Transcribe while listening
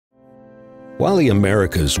While the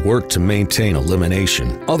Americas worked to maintain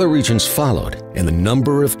elimination, other regions followed, and the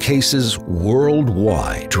number of cases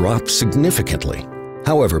worldwide dropped significantly.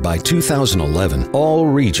 However, by 2011, all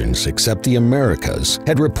regions except the Americas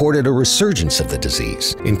had reported a resurgence of the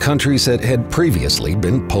disease in countries that had previously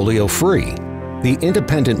been polio-free. The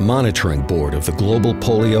Independent Monitoring Board of the Global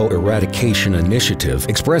Polio Eradication Initiative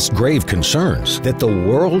expressed grave concerns that the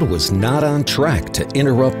world was not on track to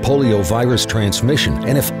interrupt poliovirus transmission,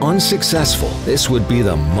 and if unsuccessful, this would be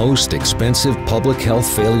the most expensive public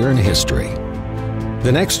health failure in history.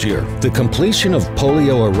 The next year, the completion of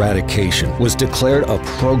polio eradication was declared a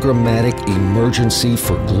programmatic emergency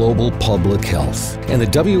for global public health, and the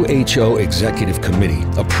WHO Executive Committee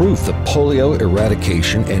approved the Polio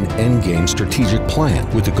Eradication and Endgame strategic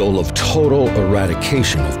plan with the goal of total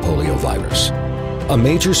eradication of poliovirus. A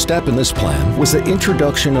major step in this plan was the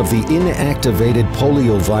introduction of the inactivated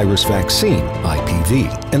poliovirus vaccine,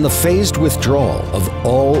 IPV, and the phased withdrawal of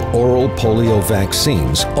all oral polio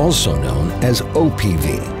vaccines, also known as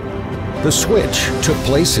OPV. The switch took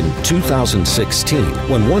place in 2016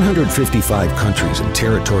 when 155 countries and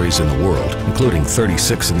territories in the world, including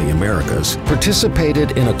 36 in the Americas,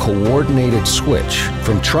 participated in a coordinated switch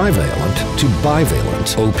from trivalent to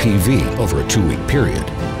bivalent OPV over a 2-week period.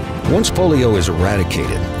 Once polio is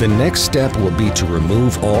eradicated, the next step will be to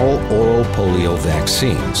remove all oral polio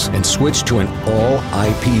vaccines and switch to an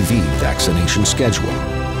all-IPV vaccination schedule.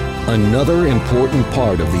 Another important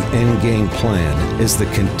part of the Endgame plan is the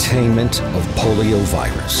containment of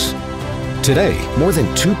poliovirus. Today, more than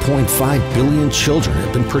 2.5 billion children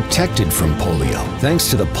have been protected from polio thanks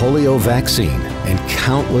to the polio vaccine and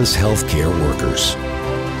countless healthcare workers.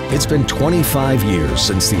 It's been 25 years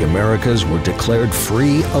since the Americas were declared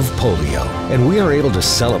free of polio, and we are able to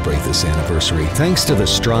celebrate this anniversary thanks to the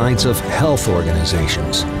strides of health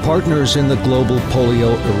organizations, partners in the Global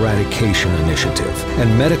Polio Eradication Initiative,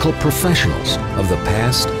 and medical professionals of the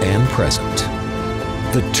past and present.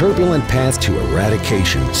 The turbulent path to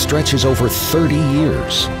eradication stretches over 30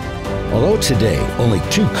 years. Although today only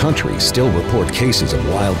 2 countries still report cases of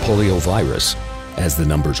wild poliovirus, as the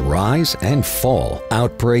numbers rise and fall,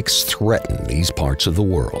 outbreaks threaten these parts of the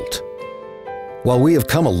world. While we have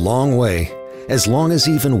come a long way, as long as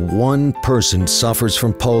even one person suffers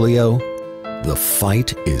from polio, the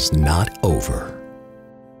fight is not over.